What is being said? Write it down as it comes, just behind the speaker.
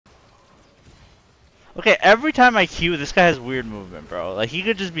Okay, every time I Q, this guy has weird movement, bro. Like, he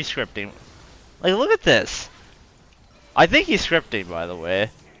could just be scripting. Like, look at this. I think he's scripting, by the way.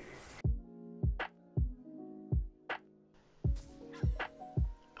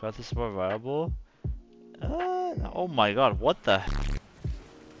 Got this more viable? Oh my god, what the?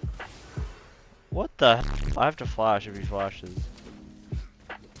 What the? I have to flash if he flashes.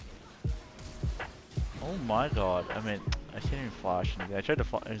 Oh my god, I mean, I can't even flash anything. I tried to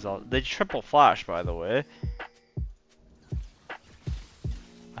exhaust. They triple flash, by the way.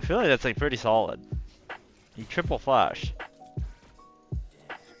 I feel like that's like pretty solid. He triple flash.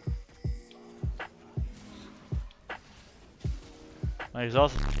 My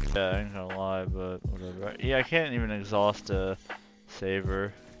exhaust, yeah, I ain't gonna lie, but whatever. Yeah, I can't even exhaust a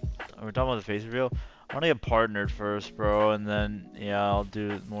Saber. We're talking about the face reveal. I wanna get partnered first, bro, and then, yeah, I'll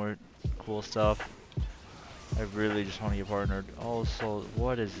do more cool stuff. I really just wanna get partnered. Also,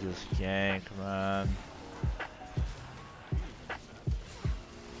 what is this gank, man?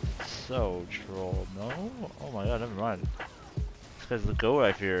 So troll, no? Oh my god, never mind. This guy's the GOAT,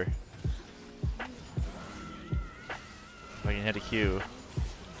 I fear. If I can hit a Q.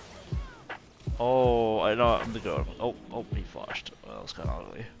 Oh, I know, I'm the GOAT. Oh, he flashed. Well, that was kinda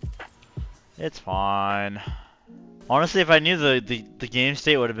ugly. It's fine. Honestly, if I knew the game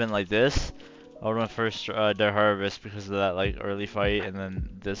state would have been like this, I would have went first Dare Harvest because of that like early fight, and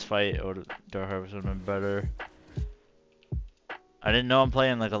then this fight, Dare Harvest would have been better. I didn't know I'm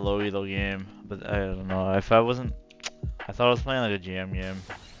playing like a low elo game, but I don't know. If I wasn't, I thought I was playing like a GM game.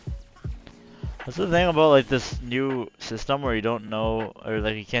 That's the thing about like this new system where you don't know, or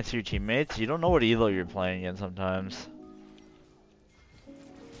like you can't see your teammates. You don't know what elo you're playing in sometimes.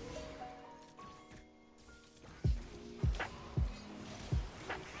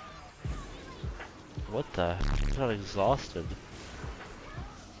 What the? I got exhausted.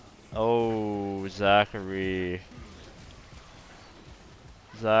 Oh, Zachary.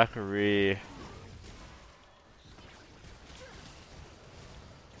 Zachary.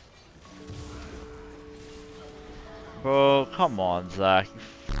 Bro, come on, Zach. You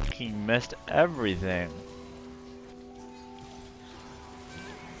fucking missed everything.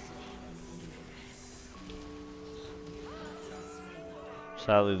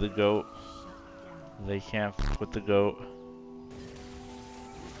 Sadly, the GOAT. They can't f with the GOAT.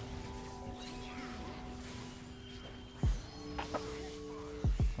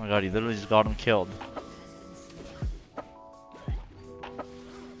 Oh my god, he literally just got him killed.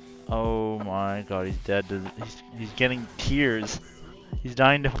 Oh my god, he's dead. He's getting tears. He's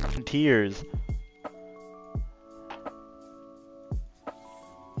dying to fucking tears.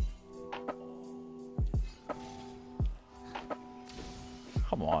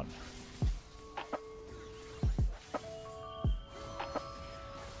 Come on.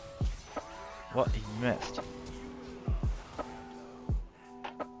 What? He missed.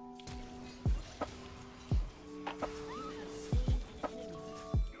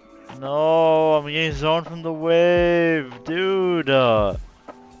 No, I'm getting zoned from the wave, dude.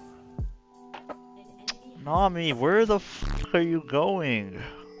 Nami, where the fuck are you going?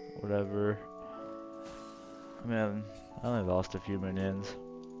 Whatever. Man, I only lost a few minions.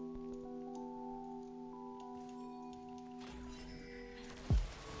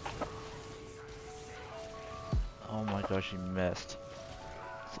 Oh my gosh, he missed.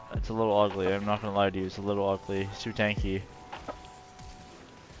 It's a little ugly, I'm not gonna lie to you, it's a little ugly. He's too tanky.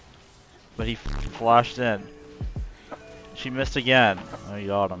 But he flashed in. She missed again. Oh, you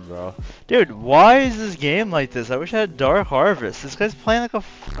got him, bro. Dude, why is this game like this? I wish I had Dark Harvest. This guy's playing like a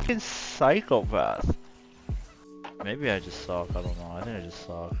fucking psychopath. Maybe I just suck, I don't know. I think I just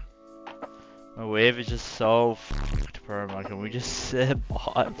suck. My wave is just so fucked, perma. Can we just sit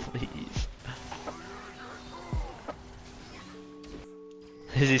bot, please?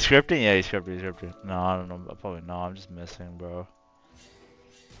 Is he scripting? Yeah, he's scripting. No, I don't know. Probably not. I'm just missing, bro.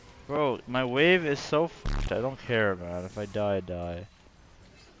 Bro, my wave is so fucked. I don't care, man. If I die, I die.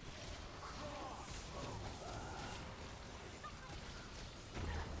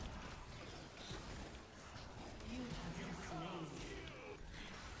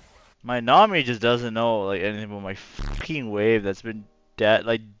 My Nami just doesn't know like anything about my fucking wave that's been dead,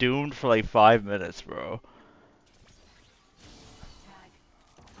 like doomed for like 5 minutes, bro.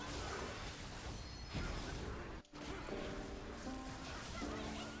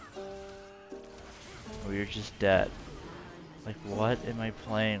 Oh, you're just dead. Like, what am I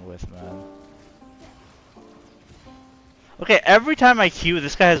playing with, man? Okay, every time I Q,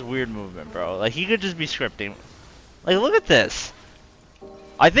 this guy has weird movement, bro. Like, he could just be scripting. Like, look at this.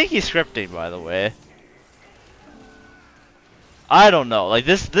 I think he's scripting, by the way. I don't know. Like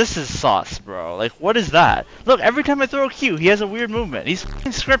this is sauce, bro. Like what is that? Look, every time I throw a Q, he has a weird movement. He's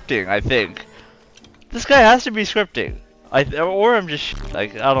fucking scripting, I think. This guy has to be scripting. Or I'm just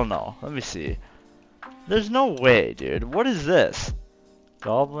like I don't know. Let me see. There's no way, dude. What is this?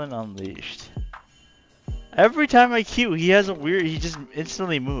 Goblin Unleashed. Every time I Q, he has a weird. He just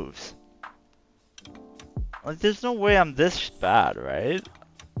instantly moves. Like there's no way I'm this bad, right?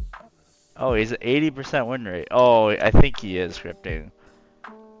 Oh, he's at 80% win rate. Oh, I think he is scripting.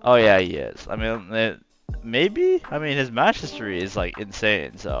 Oh yeah, he is. I mean, maybe. I mean, his match history is like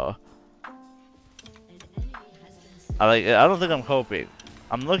insane. So, I don't think I'm coping.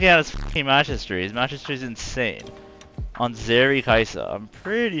 I'm looking at his fucking match history. His match history is insane. On Zeri Kaisa, I'm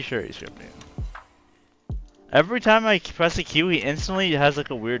pretty sure he's scripting. Every time I press a Q, he instantly has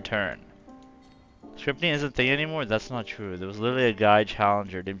like a weird turn. Scripting isn't a thing anymore? That's not true. There was literally a guy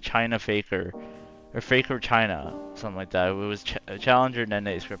challenger named China Faker. Or Faker China. Something like that. It was challenger and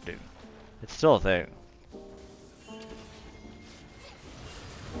NA scripting. It's still a thing.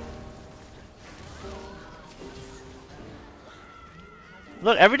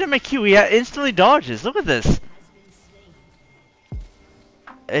 Look, every time I Q, he instantly dodges. Look at this.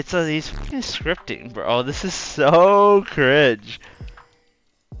 He's fucking scripting, bro. This is so cringe.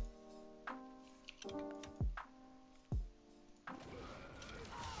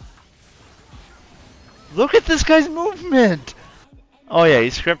 Look at this guy's movement! Oh yeah,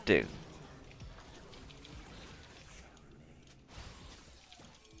 he's scripting.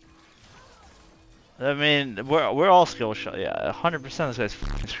 I mean, we're all skill shot. Yeah, 100% this guy's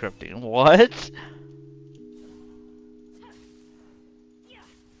fucking scripting. What?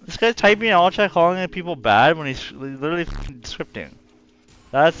 This guy's typing in all chat calling people bad when he's literally fucking scripting.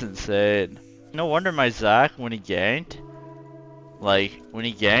 That's insane. No wonder my Zac, when he ganked,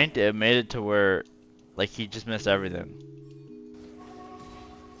 it made it to where like he just missed everything.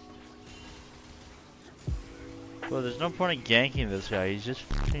 Bro, there's no point in ganking this guy. He's just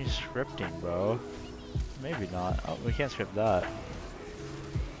fucking scripting, bro. Maybe not. Oh, we can't script that.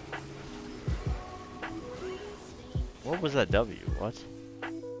 What was that W? What?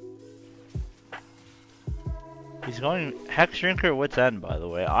 He's going Hex Shrinker Wit's End, by the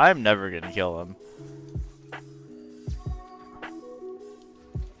way. I'm never gonna kill him.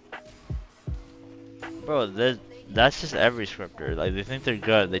 Bro, that's just every scripter. Like, they think they're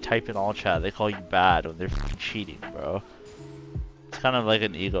good. They type in all chat. They call you bad when they're fucking cheating, bro. It's kind of like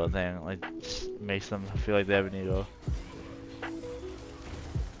an ego thing. Like, just makes them feel like they have an ego.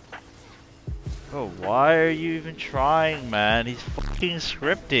 Bro, why are you even trying, man? He's fucking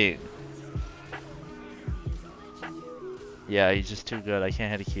scripting. Yeah, he's just too good. I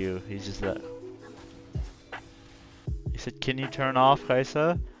can't hit a Q. He's just that. He said, can you turn off,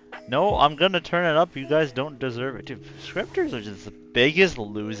 Kaisa? No, I'm gonna turn it up. You guys don't deserve it. Dude, scripters are just the biggest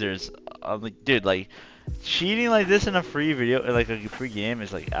losers. Like, dude, like, cheating like this in a free video, like a free game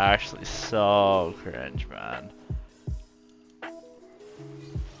is like actually so cringe, man.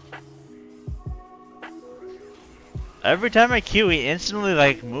 Every time I Q, he instantly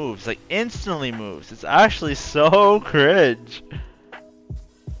like moves, like instantly moves. It's actually so cringe.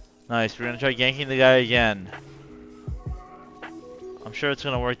 Nice, we're gonna try ganking the guy again. I'm sure it's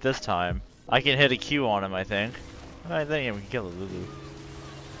gonna work this time. I can hit a Q on him, I think. I think we can kill the Lulu.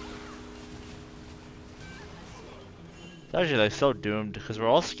 It's actually like so doomed because we're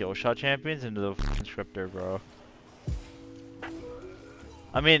all skill shot champions into the fucking scripter, bro.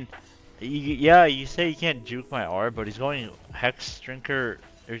 I mean, yeah, you say you can't juke my R, but he's going Hex Drinker,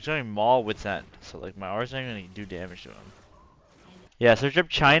 or he's going Maul Wit's End, so like my R's not gonna do damage to him. Yeah, search up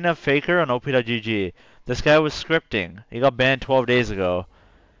China Faker on OP.GG. This guy was scripting. He got banned 12 days ago.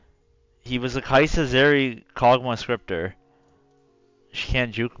 He was a Kaisa Zeri Kog'Maw scripter. She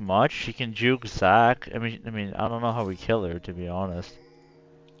can't juke much. She can juke Zac. I mean, I don't know how we kill her, to be honest.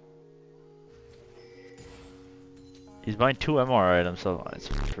 He's buying 2 MR items, so it's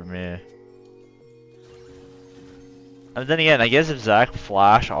for me. And then again, I guess if Zac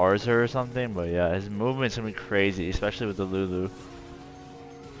flash R's her or something, but yeah, his movement's gonna be crazy, especially with the Lulu.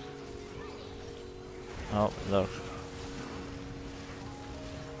 Oh, look.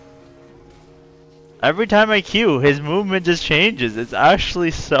 Every time I Q, his movement just changes. It's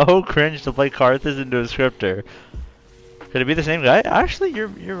actually so cringe to play Karthus into a scripter. Could it be the same guy? Actually, you're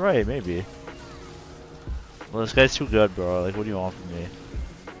right, maybe. Well, this guy's too good, bro. Like, what do you want from me?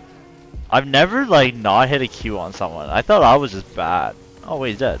 I've never, like, not hit a Q on someone. I thought I was just bad. Oh, wait,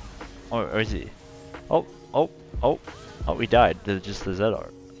 he's dead. Or is he? Oh, he died. Just the ZR.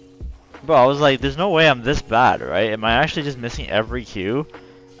 Bro, I was like, there's no way I'm this bad, right? Am I actually just missing every Q?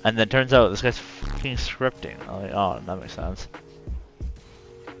 And then turns out this guy's fucking scripting. I'm like, oh, that makes sense.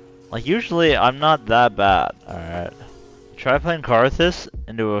 Like, usually I'm not that bad, alright? Try playing Karthus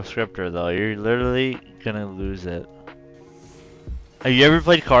into a scriptor though, you're literally gonna lose it. Have you ever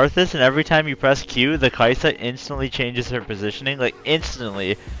played Karthus and every time you press Q, the Kai'Sa instantly changes her positioning? Like,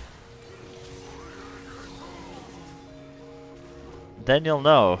 instantly. Then you'll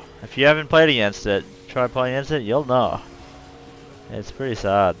know. If you haven't played against it, try playing against it, you'll know. It's pretty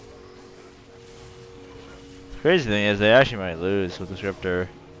sad. The crazy thing is they actually might lose with the scriptor.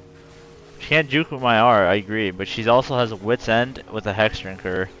 She can't juke with my R, I agree, but she also has a Wit's End with a Hex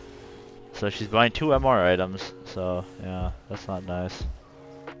Drinker. So she's buying 2 MR items, so yeah, that's not nice.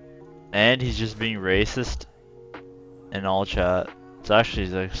 And he's just being racist in all chat. It's actually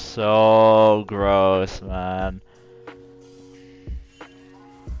like so gross, man.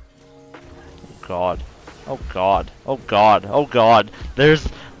 Oh god. Oh god. Oh god. Oh god. There's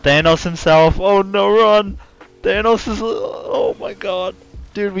Thanos himself. Oh no, run! Thanos is. Oh my god.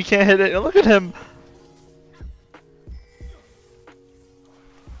 Dude, we can't hit it. Look at him.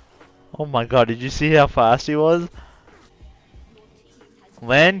 Oh my god, did you see how fast he was?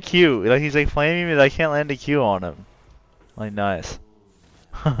 Land Q. Like, he's like flaming me, but I can't land a Q on him. Like, nice.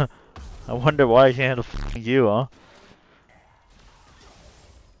 I wonder why I can't handle Q, huh?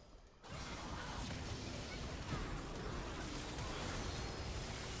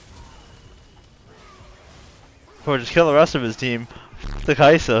 Or just kill the rest of his team. The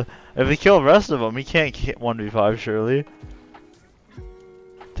Kai'Sa. If we kill the rest of them, he can't 1v5 surely.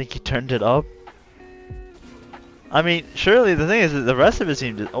 Think he turned it up? I mean, surely the thing is that the rest of his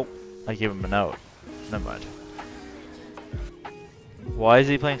team did. Oh, I gave him a note. Never mind. Why is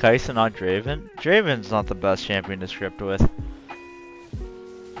he playing Kai'Sa, not Draven? Draven's not the best champion to script with.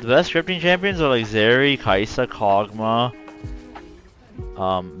 The best scripting champions are like Zeri, Kai'Sa, Kog'Maw,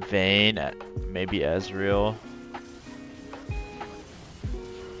 Vayne, maybe Ezreal.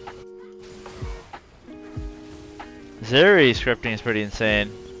 Zeri scripting is pretty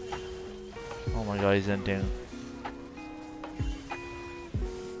insane. Oh my god, he's ending.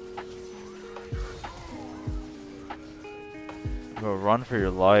 Bro, run for your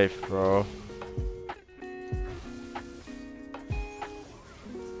life, bro.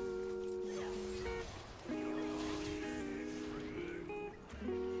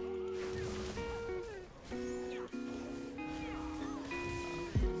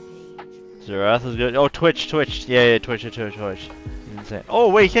 Xerath is good. Oh, Twitch. Yeah, Twitch. He's insane. Oh,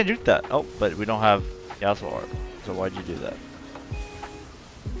 wait, you can't juke that. Oh, but we don't have Yasuo Orb. So why'd you do that?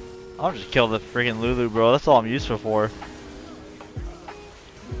 I'll just kill the freaking Lulu, bro. That's all I'm useful for.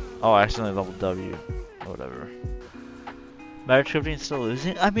 Oh, I accidentally leveled W. Whatever. Magic scripting still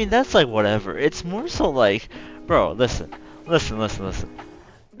losing? I mean, that's like whatever. It's more so like, bro, listen.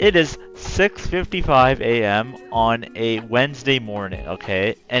 It is 6:55 a.m. on a Wednesday morning,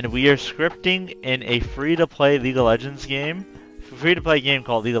 okay? And we are scripting in a free-to-play League of Legends game. Free-to-play game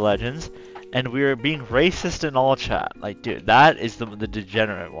called League of Legends. And we are being racist in all chat. Like, dude, that is the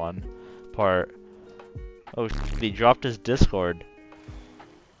degenerate one part. Oh, he dropped his Discord.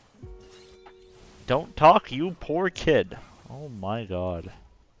 Don't talk, you poor kid. Oh my god.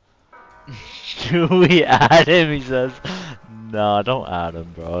 Do we add him? He says. Nah, don't add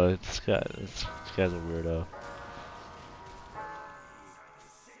him, bro. This guy's a weirdo.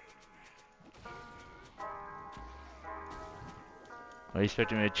 Are you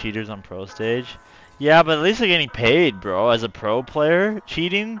expecting me to cheaters on pro stage? Yeah, but at least they're getting paid, bro. As a pro player,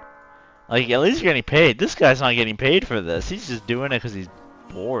 cheating? Like, at least you're getting paid. This guy's not getting paid for this. He's just doing it because he's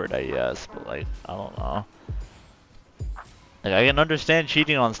bored, I guess. But, like, I don't know. Like, I can understand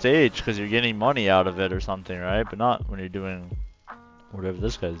cheating on stage because you're getting money out of it or something, right? But not when you're doing whatever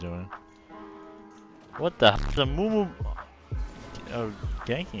this guy's doing. What the? The Mumu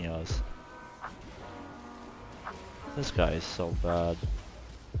ganking us. This guy is so bad.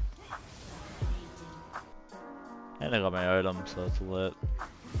 And I got my item, so it's lit.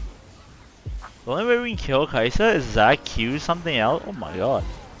 The only way we can kill Kai'Sa is Zach Q something else. Oh my god.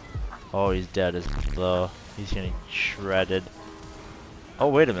 Oh, he's dead as though. He's getting shredded. Oh,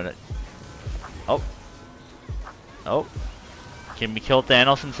 wait a minute. Oh. Oh. Can we kill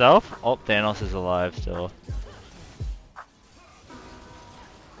Thanos himself? Oh, Thanos is alive still.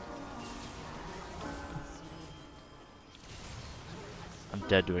 I'm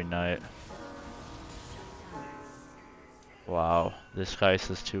dead to Ignite. Wow, this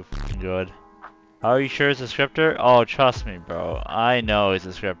Kai'Sa's too fucking good. How are you sure it's a scriptor? Oh, trust me, bro. I know it's a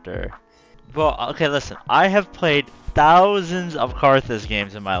scriptor. Well, okay, listen. I have played thousands of Karthus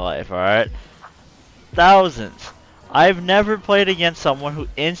games in my life, alright? Thousands. I've never played against someone who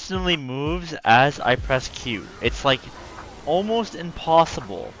instantly moves as I press Q. It's like almost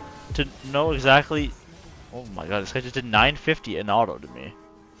impossible. to know exactly. Oh my god, this guy just did 950 in auto to me.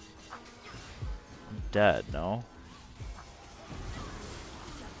 I'm dead, no?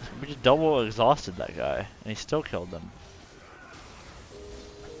 We just double exhausted that guy, and he still killed them.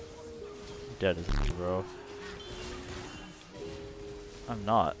 I'm dead as a bro. I'm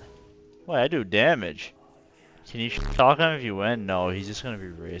not. Wait, I do damage. Can you talk him if you win? No, he's just gonna be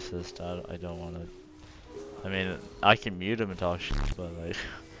racist. I don't want to. I mean, I can mute him and talk shit, but like,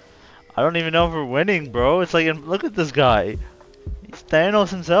 I don't even know if we're winning, bro. It's like, look at this guy. He's Thanos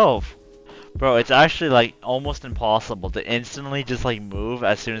himself. Bro, it's actually like almost impossible to instantly just like move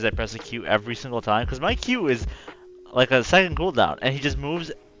as soon as I press a Q every single time. Because my Q is like a second cooldown, and he just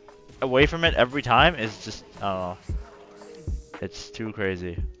moves away from it every time. It's just, I don't know. It's too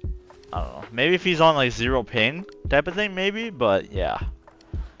crazy. I don't know. Maybe if he's on like 0 ping type of thing, maybe. But yeah.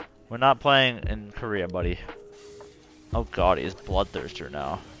 We're not playing in Korea, buddy. Oh god, he's Bloodthirster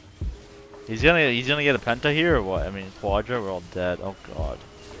now. He's gonna get a penta here or what? I mean, Quadra, we're all dead. Oh god.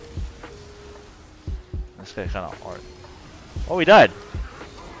 This guy kind of hard. Oh, he died.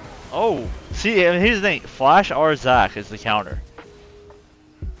 Oh, see, I mean, here's the thing. Flash R Zac is the counter.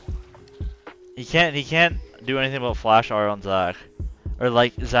 He can't do anything about Flash R on Zac. Or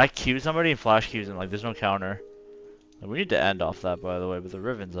like Zac Qs somebody and Flash Qs him. Like there's no counter. We need to end off that, by the way, but the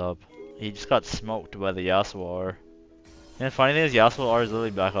Riven's up. He just got smoked by the Yasuo R. And the funny thing is, Yasuo R is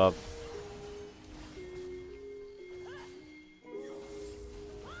literally back up.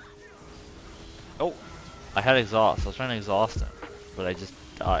 Oh! I had exhaust. I was trying to exhaust him, but I just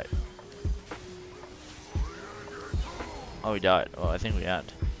died. Oh, he died. Oh, I think we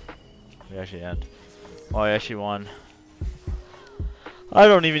end. We actually end. Oh, I actually won. I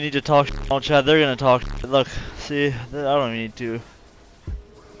don't even need to talk on chat. They're gonna talk. Look, see, I don't even need to.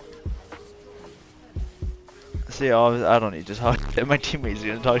 See, I don't need to talk. My teammates are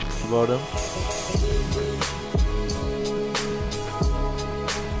gonna talk about him.